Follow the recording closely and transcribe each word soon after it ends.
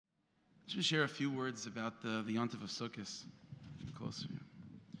Just share a few words about the Yontif of Sukkot. Closer.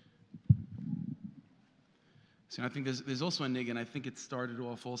 So I think there's also a niggun. I think it started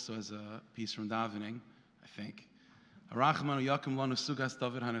off also as a piece from davening. I think. Harachmanu yakum lanu sugas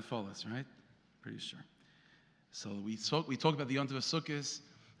David hanefolas. Right? Pretty sure. So we talked about the Yontif of Sukkot,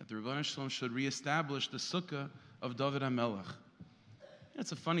 that the Rebbeinu Shalom should reestablish the Sukkah of David HaMelech.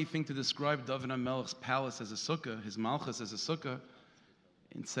 It's a funny thing to describe David HaMelech's palace as a Sukkah, his Malchus as a Sukkah.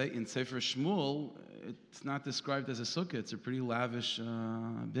 In Sefer Shmuel, it's not described as a Sukkah. It's a pretty lavish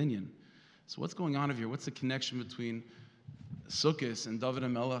binyan. So what's going on over here? What's the connection between Sukkot and David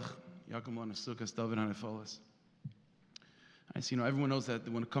HaMelech? Yakum lanu sugas David hanefolas. So everyone knows that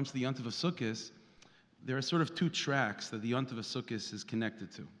when it comes to the Yontif of Sukkot, there are sort of two tracks that the Yontif of Sukkot is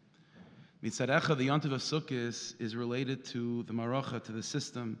connected to. Mitzad Echad, the Yontif of Sukkot is related to the Maracha, to the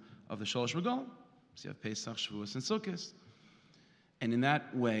system of the Shalosh Regalim. So you have Pesach, Shavuos, and Sukkot. And in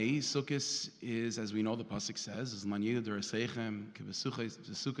that way, Sukkot is, as we know, the pasuk says, is Man Yidu D'Oraseichem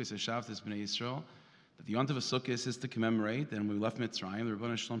K'Besukkos Eshavtes B'nei Yisrael, that the Yontif of Sukkot is to commemorate that when we left Mitzrayim, the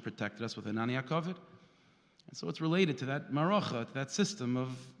Rebbeinu Shalom protected us with an Ani HaKavod. And so it's related to that Maracha, to that system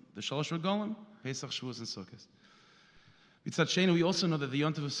of the Shalosh Regalim, Pesach, Shavuos, and Sukkot. Mitzad Sheni, we also know that the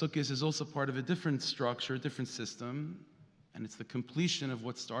Yontif of Sukkot is also part of a different structure, a different system, and it's the completion of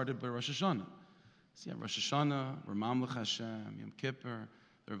what started by Rosh Hashanah. So you have Rosh Hashanah, we're Mamlech Hashem, Yom Kippur,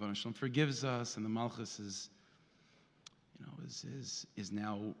 the Rebbeinu Shalom forgives us, and the Malchus is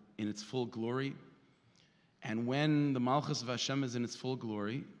now in its full glory. And when the Malchus of Hashem is in its full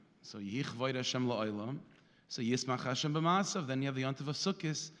glory, so Yich Void Hashem La'olam, so Yismach Hashem B'Maasav, then you have the Yontif of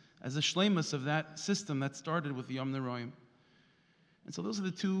Sukkot as a shleimus of that system that started with the Yom Neroim. And so those are the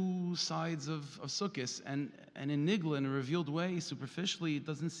two sides of Sukkot. And in Nigla, in a revealed way, superficially, it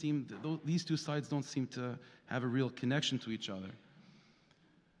doesn't seem, these two sides don't seem to have a real connection to each other.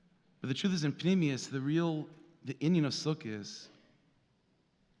 But the truth is, in Pnimius, the inyan of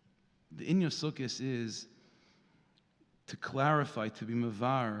Sukkot is to clarify, to be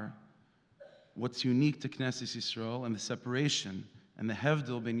mavar, what's unique to Knesset Yisrael and the separation and the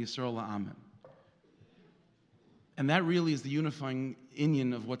hevdil ben Yisrael la'amim. And that really is the unifying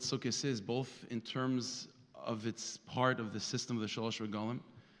inyan of what Sukkot is, both in terms of its part of the system of the Shalosh Regalim.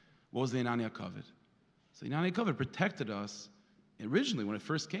 What was the Inani HaKavod? So the Inani HaKavod protected us. Originally, when it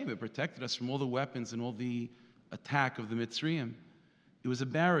first came, it protected us from all the weapons and all the attack of the Mitzrayim. It was a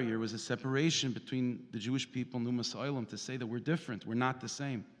barrier, it was a separation between the Jewish people and Umas Ha'olam to say that we're different, we're not the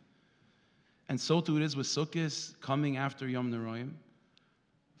same. And so too it is with Sukkot coming after Yom Neroim.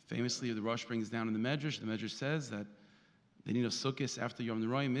 Famously, the Rosh brings down in the Medrash says that the need of Sukkot after Yom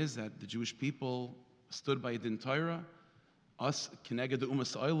Neroim is that the Jewish people stood by a Din Torah, us, Keneged the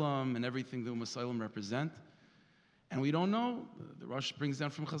Umas Ha'olam, and everything the Umas Ha'olam represent. And we don't know, the Rosh brings down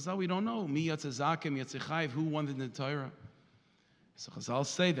from Chazal, we don't know, Mi Yatzeh Zakem, Yatzeh Chayiv, who won the Din Torah. So Chazal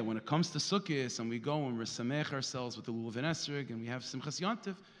say that when it comes to Sukkot, and we go and we're samech ourselves with the Lulav and Esrog, and we have Simchas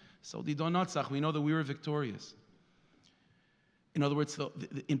Yontif, so the Don Natzach, we know that we were victorious. In other words,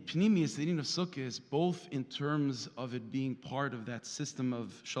 in Pnimius, the inyan of Sukkot is both in terms of it being part of that system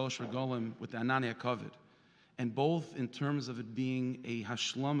of Shalosh Regalim with the Anani HaKavod, and both in terms of it being a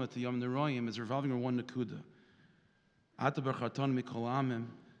hashlama to Yom Neroim is revolving around one nakuda. Ata b'charton mikol amim,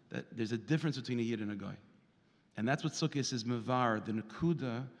 that there's a difference between a yid and a guy. And that's what Sukkot is mevar, the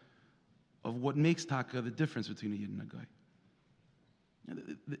nakuda of what makes taka the difference between a yid and a guy.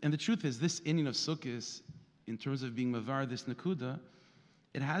 And the truth is, this inyan of Sukkot, in terms of being mavar, this nakuda,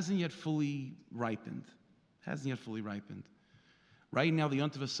 it hasn't yet fully ripened. Right now, the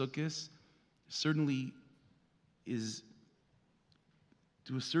Yontif of Sukkot certainly is,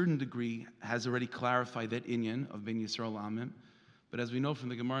 to a certain degree, has already clarified that inyan of Ben Yisrael Amim. But as we know from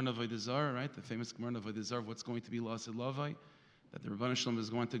the Gemara in Avodah Zarah, right, the famous Gemara in Avodah Zarah, what's going to be La'aseh Lavai, that the Rebbeinu Shalom is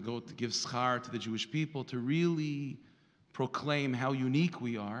going to go to give schar to the Jewish people to really proclaim how unique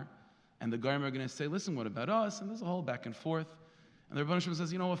we are. And the Goyim are going to say, listen, what about us? And there's a whole back and forth. And the Rebbeinu Shalom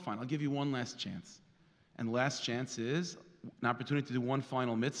says, you know what, fine, I'll give you one last chance. And the last chance is an opportunity to do one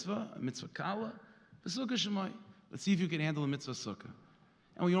final mitzvah, a mitzvah kala, the sukkah shemai. Let's see if you can handle a mitzvah sukkah.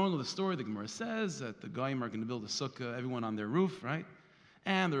 And we all know the story. The Gemara says that the Goyim are going to build a sukkah, everyone on their roof, right?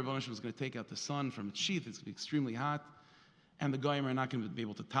 And the Rebbeinu Shalom is going to take out the sun from its sheath. It's going to be extremely hot. And the Goyim are not going to be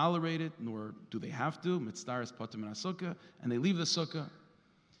able to tolerate it, nor do they have to. Mitzvah is patur min sukkah, and they leave the sukkah.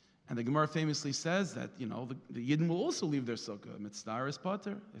 And the Gemara famously says that, the Yidden will also leave their sukkah. Mitzvah is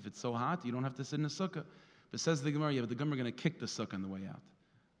patur. If it's so hot, you don't have to sit in a sukkah. But says the Gemara, but the Gemara are going to kick the sukkah on the way out.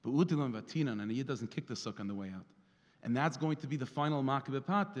 But utilam vatinan, and the Yid doesn't kick the sukkah on the way out. And that's going to be the final makabeh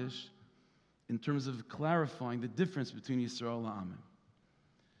patish in terms of clarifying the difference between Yisrael and Amim.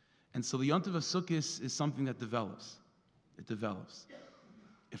 And so the Yontiv of Sukkot is something that develops. It develops.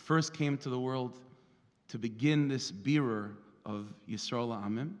 It first came to the world to begin this birur of Yisrael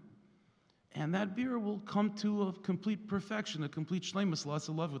Amim, and that birur will come to a complete perfection, a complete shleimus, lots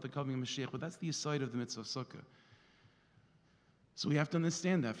of love with the coming of Mashiach. But that's the aside of the mitzvah of Sukkah. So we have to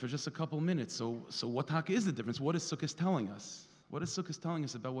understand that for just a couple minutes. So what taka is the difference? What is Sukkot telling us? What is Sukkot telling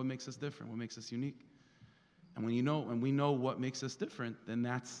us about what makes us different, what makes us unique? And when we know what makes us different, then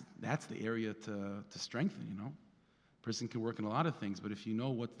that's the area to strengthen. A person can work in a lot of things, but if you know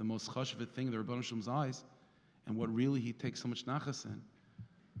what's the most chashuv thing in the Rebbeinu Shalom's eyes, and what really he takes so much nachas in,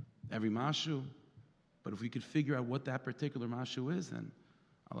 every mashu. But if we could figure out what that particular mashu is, then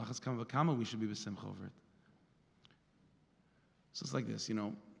alachas kama v'kama, we should be b'simcha over it. So it's like this,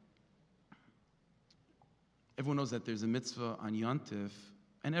 Everyone knows that there's a mitzvah on Yontif,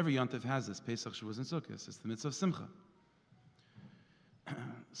 and every Yontif has this, Pesach, Shavuos, and Sukkot. It's the mitzvah of Simcha.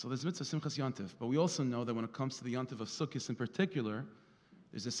 So there's mitzvah of Simchas Yontif, but we also know that when it comes to the Yontif of Sukkot in particular,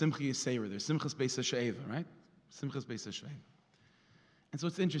 there's a Simcha Yisera, there's Simchas Beis HaShe'eva, right? Simchas Beis HaShe'eva. And so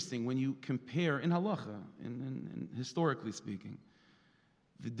it's interesting, when you compare, in halacha, in historically speaking,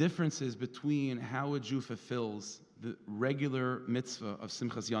 the differences between how a Jew fulfills the regular mitzvah of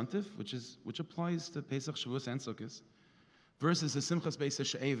Simchas Yontif, which applies to Pesach, Shavuos, and Sukkot, versus the Simchas Beis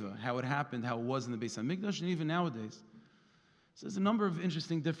HaShe'eva, how it happened, how it was in the Beis HaMikdash, and even nowadays. So there's a number of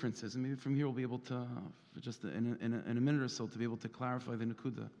interesting differences, and maybe from here we'll be able to, just in a minute or so, to be able to clarify the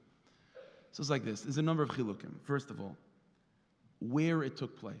Nakuda. So it's like this. There's a number of chilukim. First of all, where it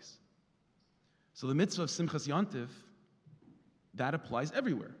took place. So the mitzvah of Simchas Yontif, that applies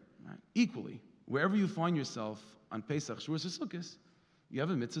everywhere, right? Equally. Wherever you find yourself on Pesach, Shavuos, or Sukkot, you have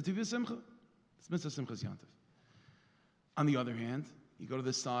a mitzvah to be a simcha. It's mitzvah Simchas Yontif. On the other hand, you go to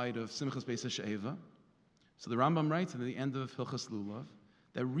the side of Simchas Beis HaShe'eva. So the Rambam writes at the end of Hilchas Lulav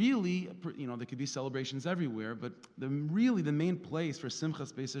that really, there could be celebrations everywhere, but the main place for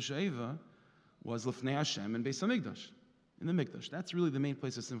Simchas Beis HaShe'eva was Lifnei Hashem and Beis HaMikdash, in the Mikdash. That's really the main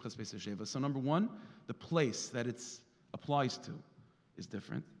place of Simchas Beis HaShe'eva. So number one, the place that it applies to is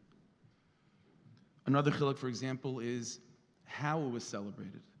different. Another chiluk, for example, is how it was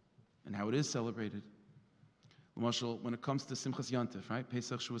celebrated and how it is celebrated. When it comes to Simchas Yontif, right?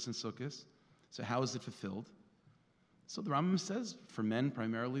 Pesach, Shavuos, and Sukkot. So how is it fulfilled? So the Rambam says, for men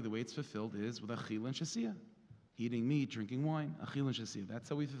primarily, the way it's fulfilled is with achila and shasiyah. Eating meat, drinking wine, achila and shasiyah. That's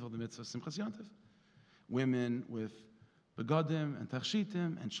how we fulfill the mitzvah of Simchas Yontif. Women with begadim and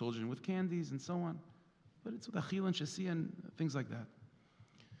tachshitim, and children with candies, and so on. But it's with achila and shasiyah and things like that.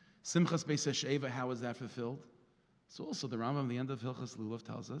 Simchas Beis HaShe'eva, how is that fulfilled? So also the Rambam at the end of Hilchas Lulav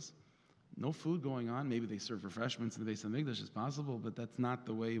tells us, no food going on. Maybe they serve refreshments in the Beis HaMikdash, it's possible, but that's not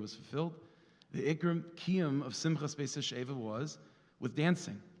the way it was fulfilled. The Ikram Kiyum of Simchas Beis HaShe'eva was with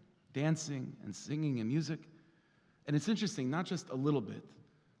dancing and singing and music. And it's interesting, not just a little bit.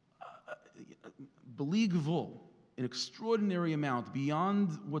 B'li gvul, an extraordinary amount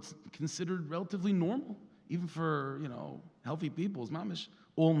beyond what's considered relatively normal, even for healthy people. It's mamish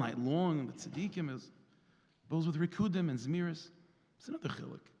all night long, and the tzaddikim is goes with rikudim and zmiris. It's another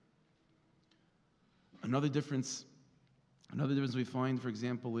chiluk. Another difference we find, for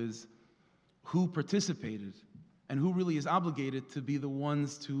example, is who participated and who really is obligated to be the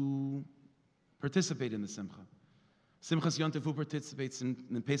ones to participate in the simcha. Simchas Yontif, who participates in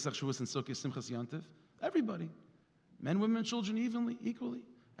Pesach, Shavuos, and Sukkot, Simchas Yontif? Everybody. Men, women, and children equally.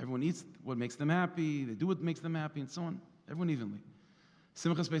 Everyone eats what makes them happy, they do what makes them happy, and so on. Everyone evenly.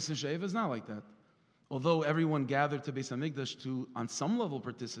 Simchas Beis HaShe'eva is not like that. Although everyone gathered to Beis HaMikdash to, on some level,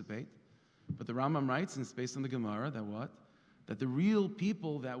 participate, but the Rambam writes, and it's based on the Gemara, that the real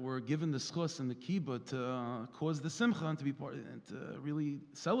people that were given the schus and the kibbut to cause the simcha and to be part and to really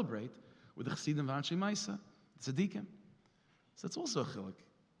celebrate with the chassidim v'anshei ma'isa, tzaddikim. So that's also a chiluk.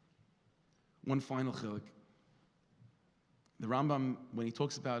 One final chiluk. The Rambam, when he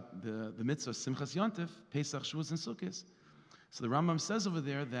talks about the mitzvah Simchas Yontif, Pesach, Shavuos, and Sukkot, so the Rambam says over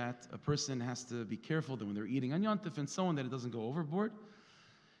there that a person has to be careful that when they're eating on Yontif and so on, that it doesn't go overboard.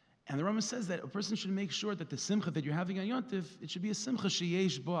 And the Rambam says that a person should make sure that the simcha that you're having on Yontif, it should be a simcha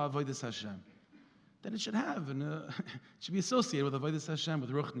sheyesh bo avodas Hashem. That it should have, and it should be associated with avodas Hashem,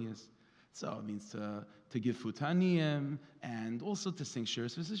 with ruchnias. So it means to give food to aniyim, and also to sing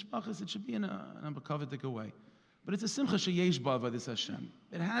shirs v'sishbachas. It should be in a bakavadik way. But it's a simcha sheyesh bo avodas Hashem.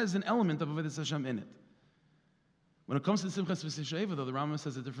 It has an element of avodas Hashem in it. When it comes to the Simchas V'Sisheva, though, the Rambam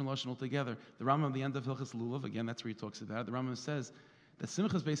says a different lashon altogether. The Rambam at the end of Hilchas Lulav, again, that's where he talks about it. The Rambam says that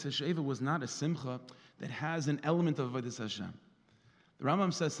Simchas Beis HaShe'eva was not a simcha that has an element of avodas Hashem. The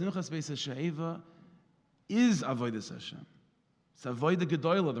Rambam says Simchas Beis HaShe'eva is avodas Hashem. It's avoida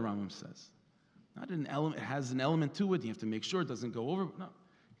gedoyla, the Rambam says. Not an element, it has an element to it. You have to make sure it doesn't go over. No,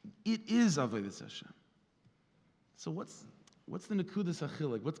 it is avodas Hashem. So what's the nekudas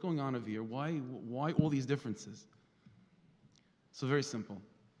achilik? What's going on over here? Why all these differences? So very simple.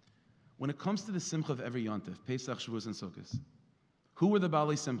 When it comes to the simcha of every yontif, Pesach, Shavuos, and Sukkot, who were the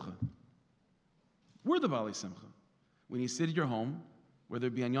Baalei Simcha? We're the Baalei Simcha. When you sit at your home, whether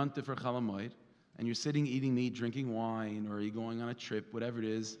it be on yontif or Chol Hamoed, and you're sitting eating meat, drinking wine, or you're going on a trip, whatever it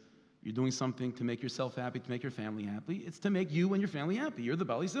is, you're doing something to make yourself happy, to make your family happy. It's to make you and your family happy. You're the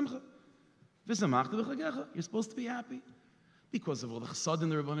Baalei Simcha. You're supposed to be happy because of all the chesed the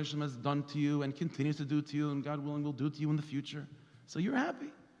Rebbeinu Shalom has done to you and continues to do to you, and God willing will do to you in the future. So you're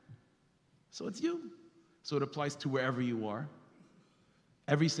happy. So it's you. So it applies to wherever you are.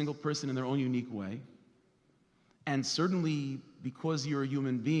 Every single person in their own unique way. And certainly because you're a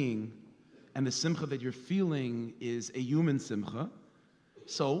human being and the simcha that you're feeling is a human simcha,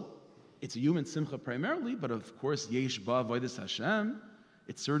 so it's a human simcha primarily, but of course, yesh ba avodas Hashem,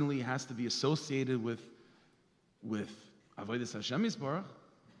 it certainly has to be associated with avodas Hashem Yisbarach,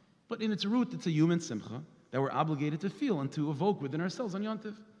 but in its root, it's a human simcha that we're obligated to feel and to evoke within ourselves on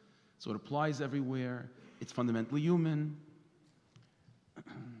Yontif. So it applies everywhere. It's fundamentally human.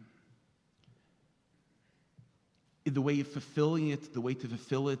 The way of fulfilling it, the way to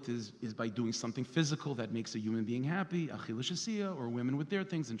fulfill it is by doing something physical that makes a human being happy, achila shasiya, or women with their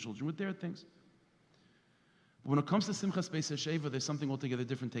things and children with their things. But when it comes to Simchas Beis HaSheva, there's something altogether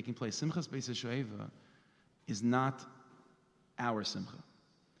different taking place. Simchas Beis HaSheva is not our Simcha.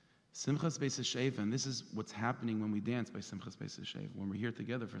 Simchas Beis HaSheva, and this is what's happening when we dance by Simchas Beis HaSheva, when we're here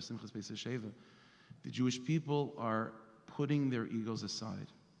together for Simchas Beis HaSheva, the Jewish people are putting their egos aside.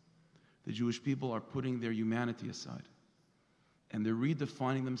 The Jewish people are putting their humanity aside. And they're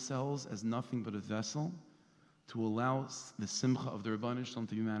redefining themselves as nothing but a vessel to allow the simcha of the Rebbeinu Shalom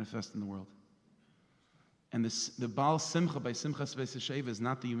to be manifest in the world. And the Baal Simcha by Simchas Beis HaSheva is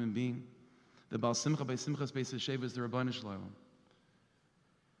not the human being. The Baal Simcha by Simchas Beis HaSheva is the Rebbeinu Shalom.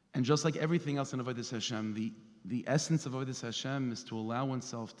 And just like everything else in Avodas Hashem, the essence of Avodas Hashem is to allow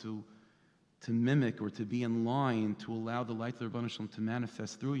oneself to mimic or to be in line, to allow the light of the Rebbeinu Shalom to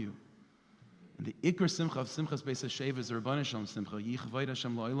manifest through you. And the Ikar Simcha of Simchas Beis HaSheva is the Rebbeinu Shalom Simcha. Yichvayid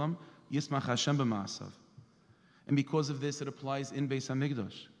Hashem Lo'olam, Yismach Hashem b'ma'asav. And because of this, it applies in Beis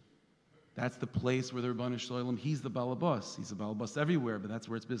HaMikdash. That's the place where the Rebbeinu Shalom, he's the Balabas. He's the Balabas everywhere, but that's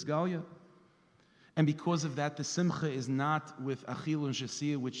where it's Bisgalia. And because of that, the Simcha is not with Achil and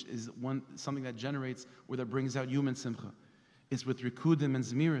Shasiya, which is something that generates or that brings out human Simcha. It's with Rikudim and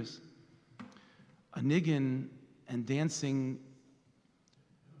Zemiris. A niggin and dancing,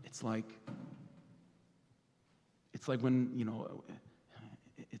 it's like when,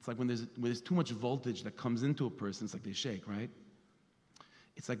 it's like when there's too much voltage that comes into a person, it's like they shake, right?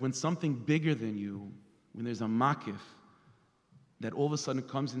 It's like when something bigger than you, when there's a makif, that all of a sudden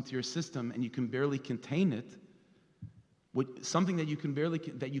comes into your system and you can barely contain it, something that you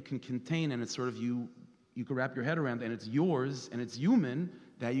can contain, and it's sort of you can wrap your head around, and it's yours, and it's human,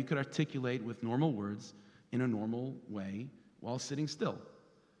 that you could articulate with normal words in a normal way while sitting still.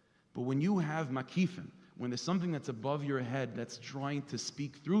 But when you have makifin, when there's something that's above your head that's trying to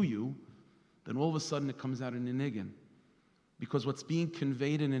speak through you, then all of a sudden it comes out in a niggin. Because what's being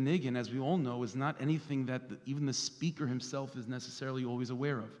conveyed in a niggin, as we all know, is not anything that even the speaker himself is necessarily always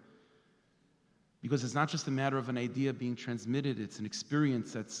aware of. Because it's not just a matter of an idea being transmitted, it's an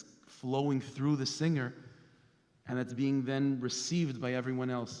experience that's flowing through the singer and that's being then received by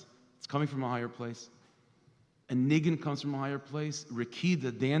everyone else. It's coming from a higher place. A niggin comes from a higher place.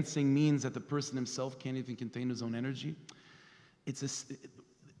 Rikida, dancing, means that the person himself can't even contain his own energy.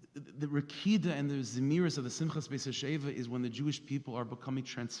 The Rikida and the Zemiris of the Simchas Beis HaSheva is when the Jewish people are becoming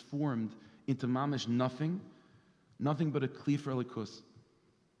transformed into mamish nothing but a kli for elikus.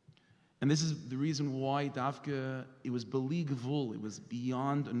 And this is the reason why Dafka, it was beli gevul, it was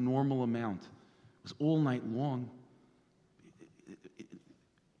beyond a normal amount. It was all night long.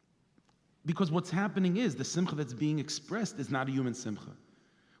 Because what's happening is the simcha that's being expressed is not a human simcha.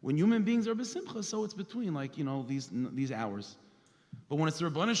 When human beings are b'simcha, so it's between these hours. But when it's the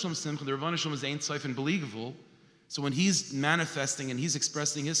Rebbeinu Shalom simcha, the Rebbeinu Shalom is Ein Sof and beli gevul. So when he's manifesting and he's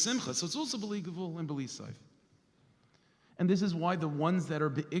expressing his simcha, so it's also beli gevul and beli sof. And this is why the ones that are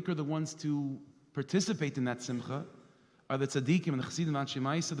be'ikr, the ones to participate in that simcha, are the tzaddikim and the chassidim and Anshe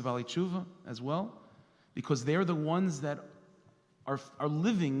Ma'aseh, the Baalei Tshuva as well, because they're the ones that are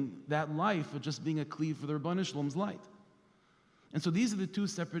living that life of just being a kli for the Rebbeinu Shalom's light. And so these are the two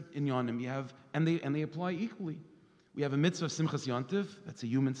separate inyanim you have, and they apply equally. We have a mitzvah of Simchas Yontif, that's a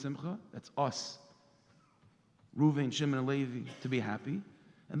human simcha, that's us. Reuven, Shimon, and Levi to be happy.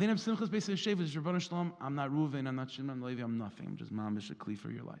 And then if Simchas Beis Sheva is Rebbeinu Shalom, I'm not Reuven, I'm not Shimon, I'm Levi, I'm nothing. I'm just mamish a kli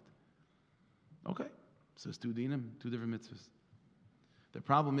for your light. Okay, so it's two dinim, two different mitzvahs. The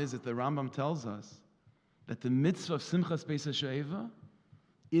problem is that the Rambam tells us that the mitzvah of Simchas Beis Sheva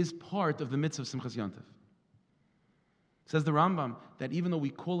is part of the mitzvah of Simchas Yontif. Says the Rambam that even though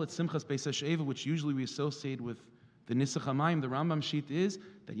we call it Simchas Beis Sheva, which usually we associate with the Nisach HaMayim, the Rambam sheet is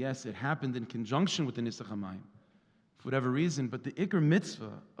that yes, it happened in conjunction with the Nisach HaMayim, for whatever reason, but the Iker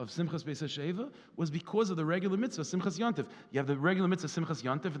mitzvah of Simchas Beis Sheva was because of the regular mitzvah, Simchas Yontif. You have the regular mitzvah, Simchas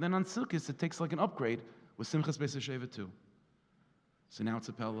Yontif, and then on Silkis it takes like an upgrade with Simchas Beis Sheva too. So now it's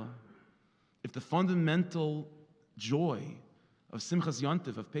a Pella. If the fundamental joy of Simchas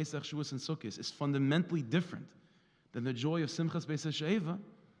Yontif, of Pesach, Shavuos, and Sukkot is fundamentally different than the joy of Simchas Beis Sheva,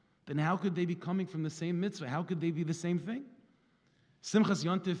 then how could they be coming from the same mitzvah? How could they be the same thing? Simchas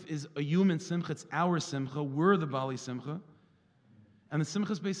Yontif is a human simcha, it's our simcha, we're the Bali simcha. And the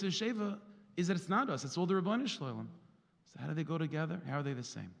Simchas Beis Sheva is that it's not us, it's all the Rabbanu Shalom. So how do they go together? How are they the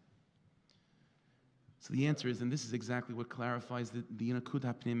same? So the answer is, and this is exactly what clarifies the Inakud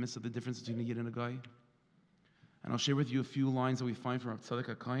HaPnimis of the difference between a Yid and a Guy. And I'll share with you a few lines that we find from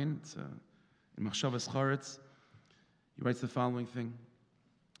Tzaddik HaKayin. It's in Machshavas Charetz. He writes the following thing.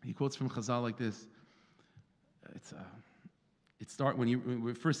 He quotes from Chazal like this. When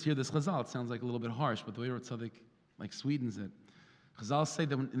we first hear this Chazal, it sounds like a little bit harsh, but the way Rav Tzaddik like sweetens it. Chazal say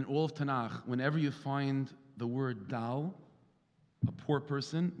that in all of Tanakh, whenever you find the word dal, a poor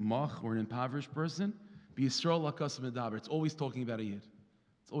person, mach, or an impoverished person, be Yisrael lakas medaber. It's always talking about a Yid.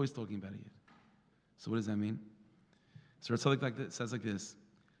 It's always talking about a Yid. So what does that mean? So Rav Tzaddik says like this.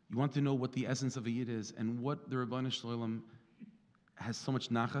 You want to know what the essence of a Yid is and what the Rabbanu Shalom has so much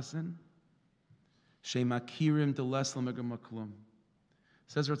nachas in? Shemakirim deles l'megamaklum.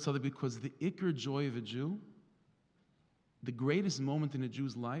 Says Rav Tzaddik, because the ikr joy of a Jew, the greatest moment in a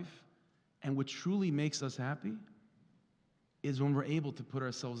Jew's life, and what truly makes us happy, is when we're able to put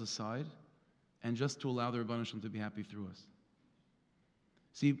ourselves aside and just to allow the Rabbanu Shalom to be happy through us.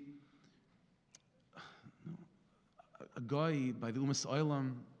 See, a guy by the Umas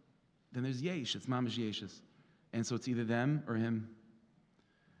Oilam, then there's Yesh, it's Mamash Yeshes. And so it's either them or him.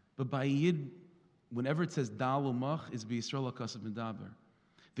 But by Yid, whenever it says Dal Umach, is B'Yisrael HaKasav Medaber.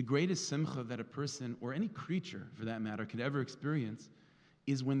 The greatest simcha that a person, or any creature for that matter, could ever experience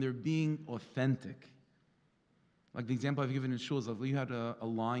is when they're being authentic. Like the example I've given in shul is like you had a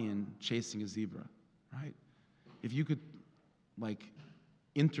lion chasing a zebra, right? If you could like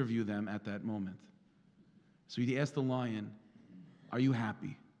interview them at that moment. So you'd ask the lion, are you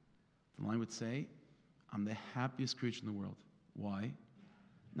happy? The lion would say, I'm the happiest creature in the world. Why?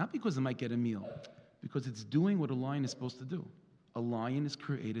 Not because it might get a meal, because it's doing what a lion is supposed to do. A lion is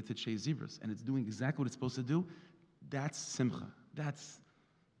created to chase zebras, and it's doing exactly what it's supposed to do. That's simcha. That's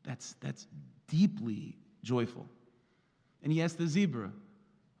deeply joyful. And he asked the zebra,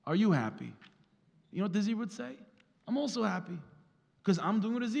 are you happy? You know what the zebra would say? I'm also happy, because I'm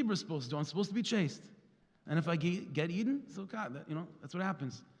doing what a zebra is supposed to do. I'm supposed to be chased. And if I get eaten, so God, that's what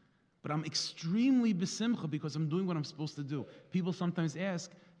happens. But I'm extremely besimcha because I'm doing what I'm supposed to do. People sometimes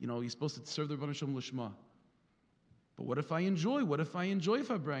ask, you're supposed to serve the Rebbeinu Shalom Lishma. But what if I enjoy? What if I enjoy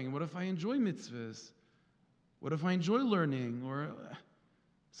Fabrang? What if I enjoy mitzvahs? What if I enjoy learning?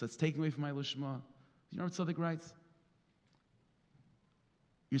 So it's taken away from my Lishma. You know what Tzaddik writes?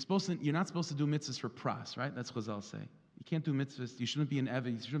 You're not supposed to do mitzvahs for pras, right? That's what Chazal say. You can't do mitzvahs. You shouldn't be an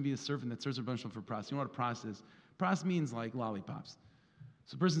eved. You shouldn't be a servant that serves the Rebbeinu Shalom for pras. You know what a pras is? Pras means like lollipops.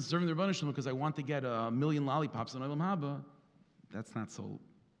 So a person's serving the Rebbeinu Shalom because I want to get 1,000,000 lollipops on Olam Haba. That's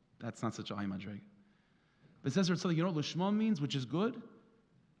not such a high madreg. But it says there, you know what Lishma means, which is good?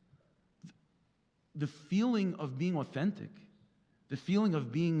 The feeling of being authentic, the feeling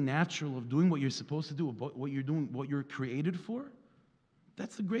of being natural, of doing what you're supposed to do, what you're doing, what you're created for,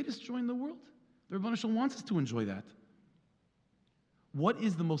 that's the greatest joy in the world. The Rebbeinu Shalom wants us to enjoy that. What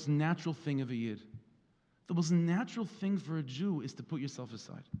is the most natural thing of a Yid? The most natural thing for a Jew is to put yourself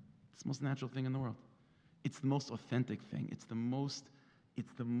aside. It's the most natural thing in the world. It's the most authentic thing. It's the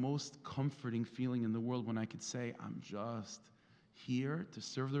most comforting feeling in the world when I could say, I'm just here to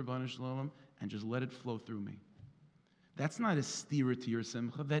serve the Rebbeinu Shalom and just let it flow through me. That's not a steer to your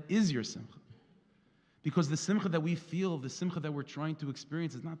simcha. That is your simcha. Because the simcha that we feel, the simcha that we're trying to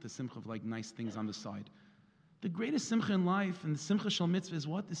experience is not the simcha of like nice things on the side. The greatest simcha in life and the simcha shel mitzvah is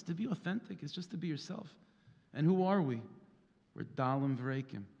what? Is to be authentic. It's just to be yourself. And who are we? We're dalim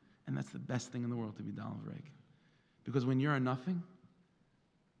v'reikim. And that's the best thing in the world, to be dalim v'reikim. Because when you're a nothing,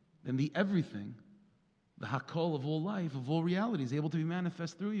 then the everything, the hakol of all life, of all reality, is able to be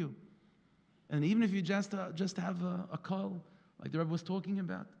manifest through you. And even if you just have a kol, like the Rebbe was talking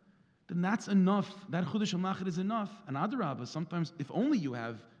about, then that's enough. That Chudash HaMlachit is enough. And Adarabah, sometimes, if all you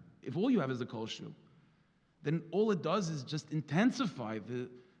have is the kol shu, then all it does is just intensify the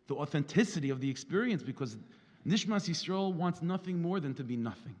authenticity of the experience, because Nishmas Yisrael wants nothing more than to be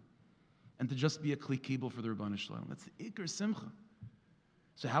nothing and to just be a kli kibul for the Rebbeinu Shalom. That's the Iker Simcha.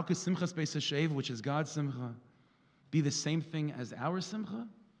 So how could Simchas Beis HaShev, which is God's Simcha, be the same thing as our Simcha?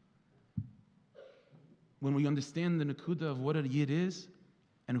 When we understand the Nakuda of what a Yid is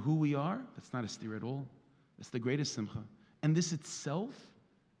and who we are, that's not a steer at all. That's the greatest Simcha. And this itself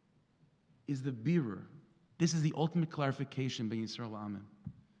is the Birur. This is the ultimate clarification by Yisrael Amen.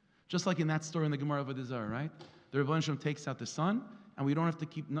 Just like in that story in the Gemara of Avodah Zarah, right? The Rebbeinu Shalom takes out the sun, and we don't have to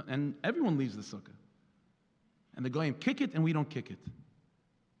keep, and everyone leaves the sukkah. And the Goyim kick it, and we don't kick it.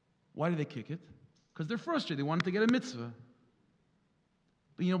 Why do they kick it? Because they're frustrated. They wanted to get a mitzvah.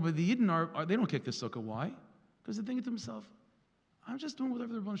 But the Yidden they don't kick the sukkah. Why? Because they're thinking to themselves, I'm just doing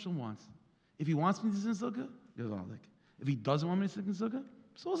whatever the Rebbeinu Shalom wants. If he wants me to sit in sukkah, gewaldig. If he doesn't want me to sit in sukkah,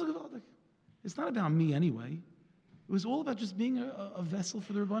 it's also gewaldig. It's not about me anyway. It was all about just being a vessel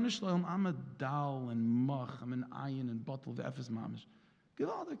for the Rebbeinu Shalom. I'm a dal and mach, I'm an ayin and bottle of efes mamish.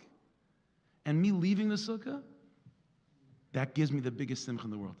 Gewaldig. And me leaving the sukkah, that gives me the biggest simcha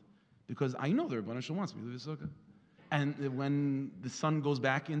in the world. Because I know the Rebbeinu Shalom wants me to leave the sukkah. And when the sun goes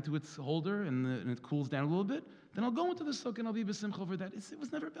back into its holder and it cools down a little bit, then I'll go into the sukkah and I'll be besimcha over that. It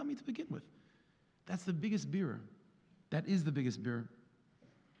was never about me to begin with. That's the biggest birur. That is the biggest birur.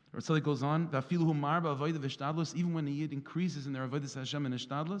 So it goes on, even when a Yid increases in their avodas Hashem and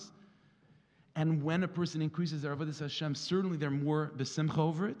ishtadlus, and when a person increases their avodas Hashem, certainly they're more besimcha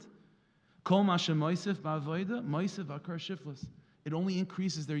over it. Kol ma shemoisef ba'avodah, moisef akar shiflus. It only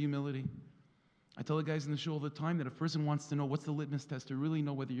increases their humility. I tell the guys in the show all the time that if a person wants to know what's the litmus test to really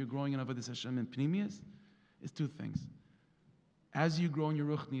know whether you're growing in avodas Hashem and pnimius, it's two things. As you grow in your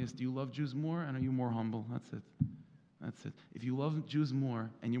ruchnius, do you love Jews more and are you more humble? That's it. That's it. If you love Jews more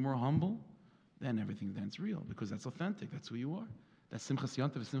and you're more humble, then everything then's real, because that's authentic. That's who you are. That's Simchas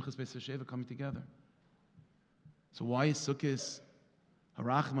Yantav and Simchas Beis HaSheva coming together. So why is Sukkot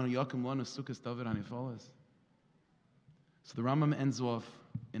Harachman Yakum Lanu Sukkot David Hanifalas? So the Rambam ends off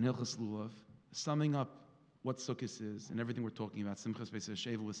in Hilchas Lulav, summing up what Sukkot is and everything we're talking about, Simchas Beis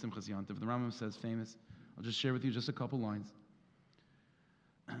HaSheva with Simchas Yantav. The Rambam says, famous, I'll just share with you just a couple lines.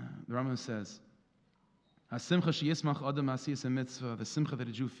 The Rambam says, the simcha that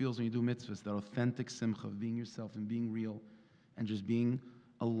a Jew feels when you do mitzvahs, that authentic simcha of being yourself and being real and just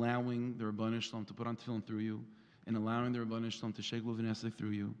allowing the Rebbeinu Shalom to put on tefillin through you and allowing the Rebbeinu Shalom to shake Luvinesik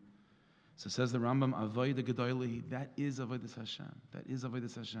through you. So says the Rambam, Avodah Gedolah, that is Avodas Hashem. That is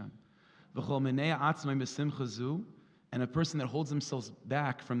Avodas Hashem. And a person that holds themselves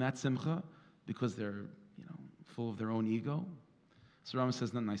back from that simcha because they're full of their own ego. So Rambam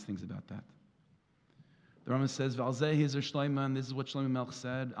says not nice things about that. The Rambam says, "V'alzeh hizer Shlomo," this is what Shlomo Melech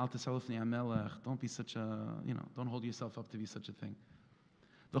said. Al tesalef ni amelech. Don't be such a, don't hold yourself up to be such a thing.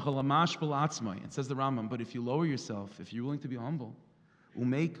 V'cholamash b'latzmai. It says the Rambam, but if you lower yourself, if you're willing to be humble,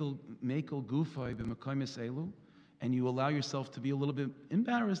 u'mekel gufay b'mekaymis elu, and you allow yourself to be a little bit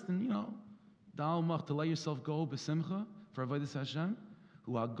embarrassed and dal mach to let yourself go b'simcha for avodas Hashem,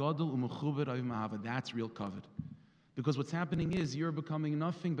 hu agadol u'mechuber aviv mahava. That's real kavod. Because what's happening is you're becoming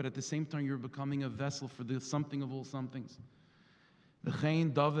nothing, but at the same time you're becoming a vessel for the something of all somethings.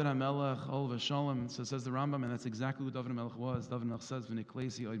 V'chein David HaMelech ol v'shalom, so says the Rambam, and that's exactly what David HaMelech was. David HaMelech says,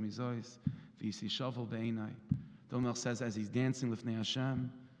 v'neklesi oid mizois, v'yisi shavel be'enai. David HaMelech says, as he's dancing lifnei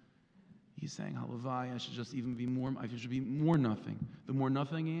Hashem, he's saying, halavai, I should just even be more, I should be more nothing. The more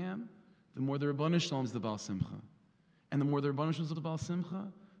nothing I am, the more the Rebbeinu Shalom is the Baal Simcha. And the more the Rebbeinu Shalom is the Baal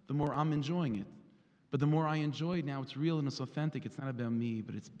Simcha, the more I'm enjoying it. But the more I enjoy it now, it's real and it's authentic. It's not about me,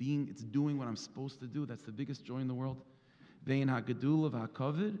 but it's doing what I'm supposed to do. That's the biggest joy in the world. The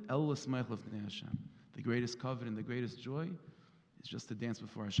greatest kavod and the greatest joy is just to dance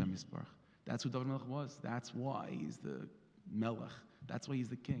before Hashem Yisbarach. That's who David Melech was. That's why he's the Melech. That's why he's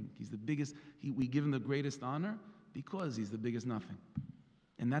the king. He's the biggest. We give him the greatest honor because he's the biggest nothing.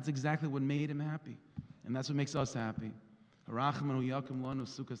 And that's exactly what made him happy. And that's what makes us happy.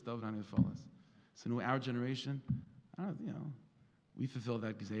 So in our generation, we fulfill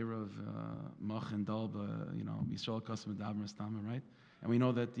that gzeira of mach and dalba, Yisrael Kasem Davar Stama, right? And we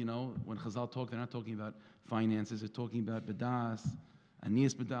know that, when Chazal talk, they're not talking about finances, they're talking about bedas,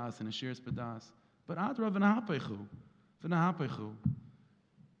 aniyas bedas, and ashiras bedas. But adra v'nahapechu.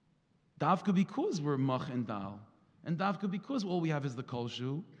 Davka because we're mach and dal, and davka because all we have is the kol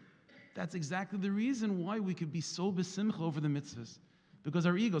shu, that's exactly the reason why we could be so besimcha over the mitzvahs. because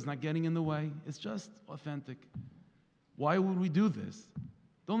our ego's not getting in the way. It's just authentic. Why would we do this?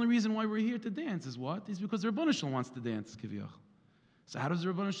 The only reason why we're here to dance is what? Is because the Rebbeinu Shalom wants to dance, Kiviyach. So how does the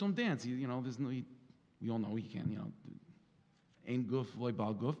Rebbeinu Shalom dance? There's no, we all know he can't, ain't guf, loy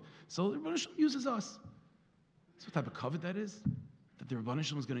bal guf. So the Rebbeinu Shalom uses us. So what type of covet that is? That the Rebbeinu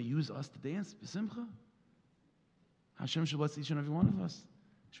Shalom is going to use us to dance, b'simcha? Hashem should bless each and every one of us.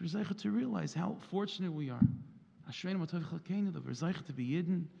 To realize how fortunate we are. Ashreinu matov chalkeinu, that we're zeicha to be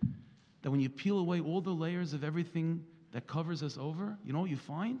Yidden, that when you peel away all the layers of everything that covers us over, you know what you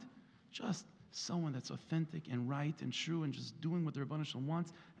find? Just someone that's authentic and right and true and just doing what the Rebbeinu Shalom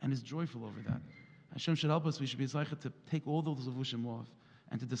wants and is joyful over that. Hashem should help us. We should be zeicha to take all those levushim off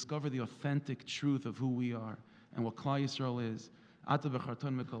and to discover the authentic truth of who we are and what Klal Yisrael is. Ata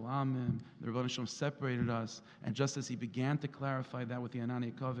b'charton mikol amim. The Rebbeinu Shalom separated us, and just as He began to clarify that with the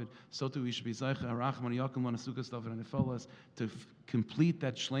Anani Kavod, so too we should be zeicha harachman yakim lana sukas davar and nefelas to complete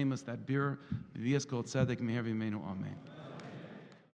that shleimus, that bir v'vias kol tzedek meher v'imenu. Amen.